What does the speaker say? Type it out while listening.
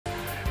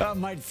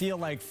Might feel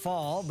like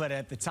fall, but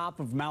at the top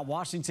of Mount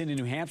Washington in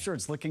New Hampshire,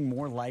 it's looking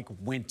more like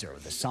winter.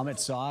 The summit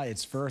saw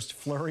its first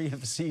flurry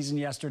of the season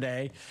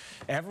yesterday.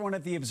 Everyone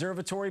at the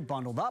observatory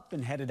bundled up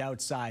and headed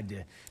outside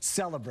to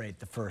celebrate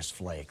the first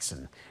flakes.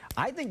 And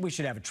I think we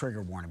should have a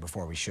trigger warning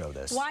before we show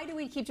this. Why do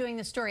we keep doing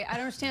this story? I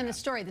don't understand the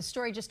story. The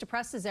story just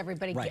depresses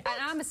everybody. Right.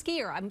 And I'm a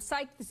skier. I'm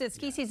psyched it's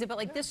ski season, but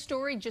like this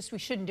story, we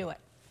shouldn't do it.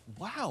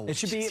 Wow. It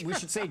should be, we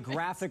should say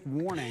graphic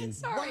warning.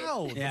 Sorry.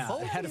 Wow. Yeah,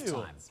 both ahead of you.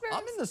 time.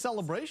 I'm in the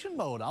celebration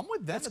mode. I'm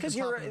with them. That's because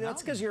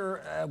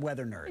you're a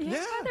weather nerd.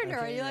 Yeah, weather nerd.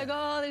 Okay, You're like,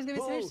 oh, there's going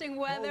to be some interesting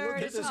weather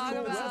to talk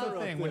That's about. the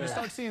thing. When you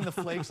start seeing the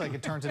flakes, like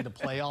it turns into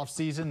playoff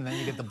season, and then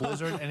you get the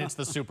blizzard, and it's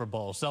the Super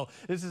Bowl. So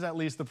this is at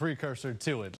least the precursor to it.